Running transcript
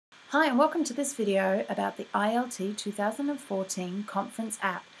Hi and welcome to this video about the ILT2014 conference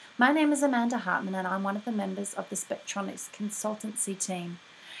app. My name is Amanda Hartman and I'm one of the members of the Spectronics consultancy team.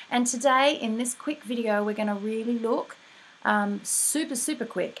 And today in this quick video we're going to really look super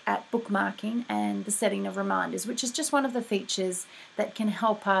quick at bookmarking and the setting of reminders, which is just one of the features that can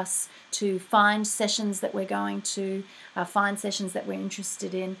help us to find sessions that we're going to, find sessions that we're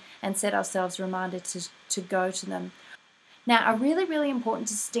interested in and set ourselves reminders to go to them. Now, a really important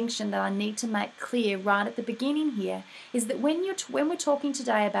distinction that I need to make clear right at the beginning here is that when we're talking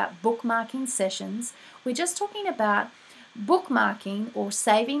today about bookmarking sessions, we're just talking about bookmarking or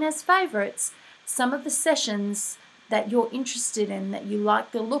saving as favorites some of the sessions that you're interested in, that you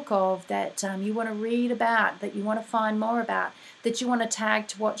like the look of, that you want to read about, that you want to find more about, that you want to tag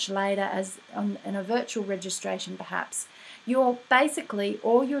to watch later as in a virtual registration perhaps. You're basically,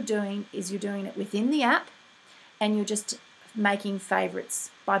 all you're doing is you're doing it within the app and you're just making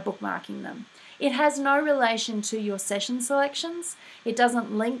favorites by bookmarking them. It has no relation to your session selections. It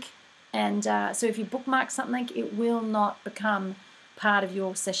doesn't link, and so if you bookmark something, it will not become part of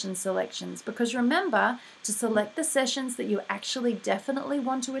your session selections, because remember, to select the sessions that you actually definitely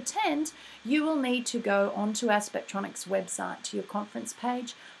want to attend, you will need to go onto our Spectronics website to your conference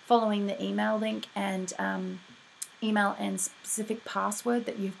page following the email link and email and specific password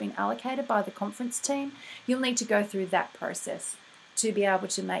that you've been allocated by the conference team. You'll need to go through that process to be able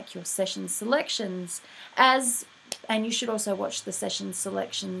to make your session selections, and you should also watch the session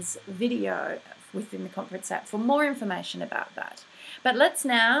selections video within the conference app for more information about that. But let's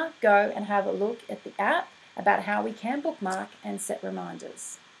now go and have a look at the app about how we can bookmark and set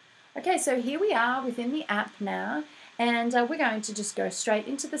reminders. Okay, so here we are within the app now, and we're going to just go straight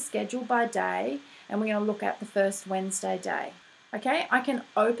into the schedule by day, and we're going to look at the first Wednesday day. Okay, I can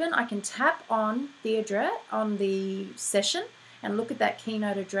tap on the address, on the session, and look at that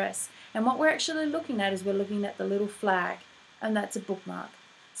keynote address. And what we're actually looking at is we're looking at the little flag, and that's a bookmark.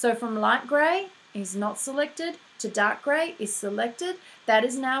 So from light grey is not selected to dark grey is selected. That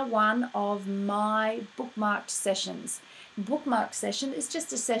is now one of my bookmarked sessions. Bookmark session is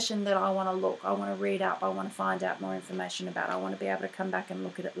just a session that I want to look, I want to read up, I want to find out more information about, I want to be able to come back and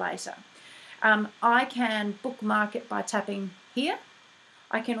look at it later. I can bookmark it by tapping here.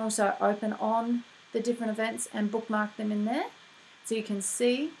 I can also open on the different events and bookmark them in there. So you can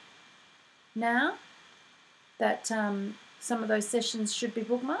see now that some of those sessions should be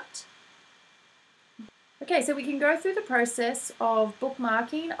bookmarked. Okay, so we can go through the process of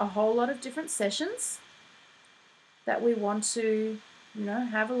bookmarking a whole lot of different sessions that we want to,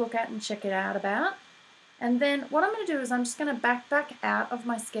 have a look at and check it out about. And then what I'm going to do is I'm just going to back out of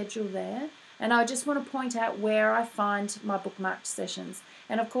my schedule there, and I just want to point out where I find my bookmarked sessions.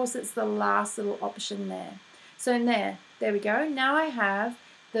 And of course it's the last little option there. So in there we go. Now I have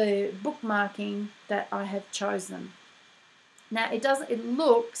the bookmarking that I have chosen. Now it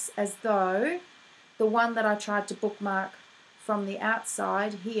looks as though the one that I tried to bookmark from the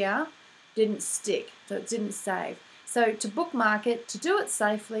outside here didn't stick, so it didn't save. So to bookmark it, to do it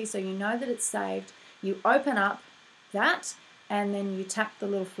safely so you know that it's saved, you open up that and then you tap the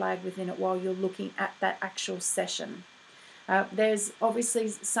little flag within it while you're looking at that actual session. There's obviously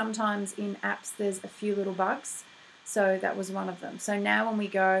sometimes in apps there's a few little bugs, so that was one of them. So now when we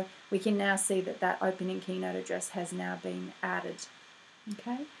go, we can now see that that opening keynote address has now been added.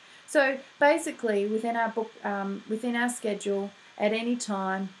 Okay, so basically within our schedule at any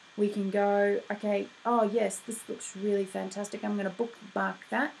time we can go, okay, oh yes, this looks really fantastic, I'm going to bookmark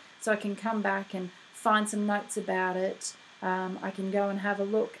that so I can come back and find some notes about it. I can go and have a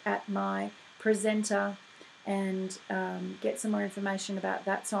look at my presenter and get some more information about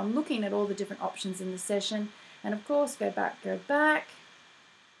that. So I'm looking at all the different options in the session, and of course go back. If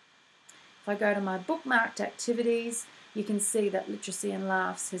I go to my bookmarked activities, you can see that literacy and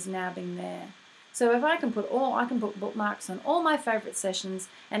laughs has now been there. So if I can put bookmarks on all my favorite sessions,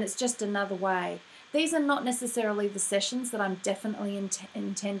 and it's just another way. These are not necessarily the sessions that I'm definitely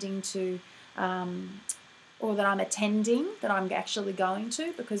intending to or that I'm attending, that I'm actually going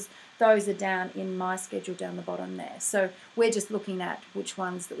to, because those are down in my schedule down the bottom there. So we're just looking at which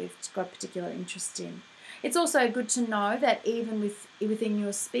ones that we've got particular interest in. It's also good to know that even within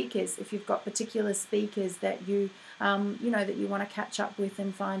your speakers, if you've got particular speakers that you that you want to catch up with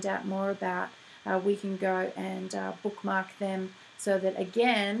and find out more about, we can go and bookmark them so that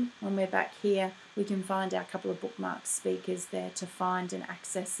again, when we're back here, we can find our couple of bookmarked speakers there to find and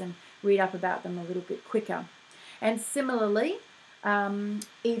access and read up about them a little bit quicker. And similarly,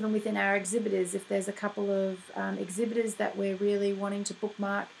 even within our exhibitors, if there's a couple of exhibitors that we're really wanting to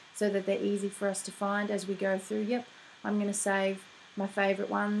bookmark so that they're easy for us to find as we go through, yep, I'm going to save my favourite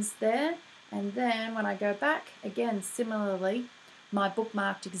ones there. And then when I go back, again, similarly, my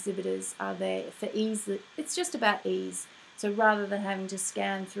bookmarked exhibitors are there for ease. It's just about ease. So rather than having to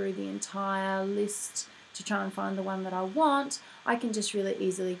scan through the entire list to try and find the one that I want, I can just really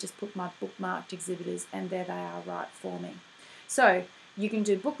easily just put my bookmarked exhibitors, and there they are right for me. So you can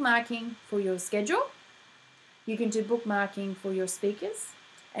do bookmarking for your schedule, you can do bookmarking for your speakers,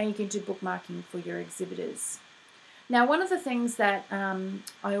 and you can do bookmarking for your exhibitors. Now, one of the things that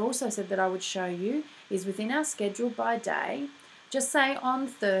I also said that I would show you is within our schedule by day. Just say on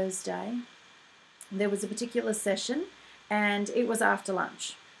Thursday there was a particular session and it was after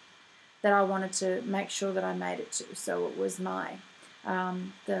lunch that I wanted to make sure that I made it to. So it was my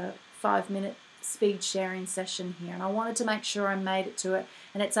the 5-minute speed sharing session here, and I wanted to make sure I made it to it,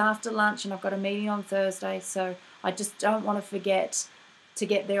 and it's after lunch and I've got a meeting on Thursday, so I just don't want to forget to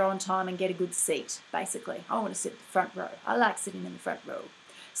get there on time and get a good seat. Basically, I want to sit in the front row. I like sitting in the front row.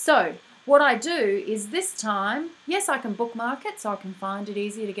 So what I do is this time, yes, I can bookmark it so I can find it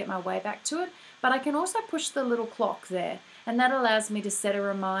easier to get my way back to it, but I can also push the little clock there, and that allows me to set a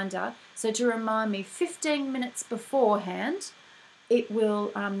reminder. So to remind me 15 minutes beforehand, it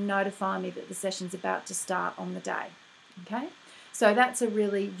will notify me that the session's about to start on the day. Okay, so that's a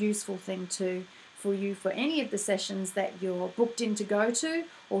really useful thing too for you for any of the sessions that you're booked in to go to,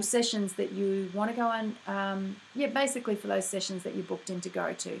 or sessions that you want to go and basically for those sessions that you're booked in to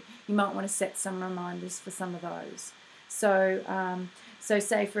go to, you might want to set some reminders for some of those. So so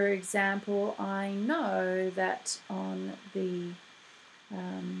say for example, I know that on the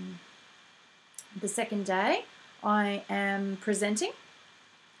second day I am presenting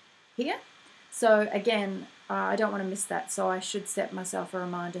here. So again, I don't want to miss that, so I should set myself a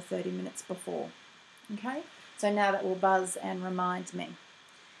reminder 30 minutes before. Okay, so now that will buzz and remind me.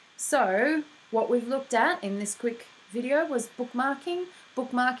 So what we've looked at in this quick video was bookmarking.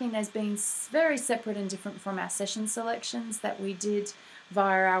 Bookmarking has been very separate and different from our session selections that we did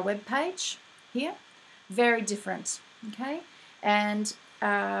via our web page here. Very different, okay? And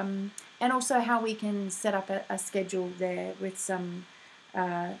also how we can set up a schedule there with some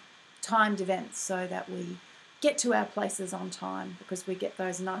timed events so that we get to our places on time, because we get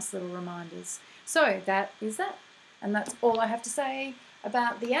those nice little reminders. So that is that. And that's all I have to say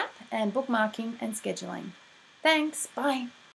about the app and bookmarking and scheduling. Thanks. Bye.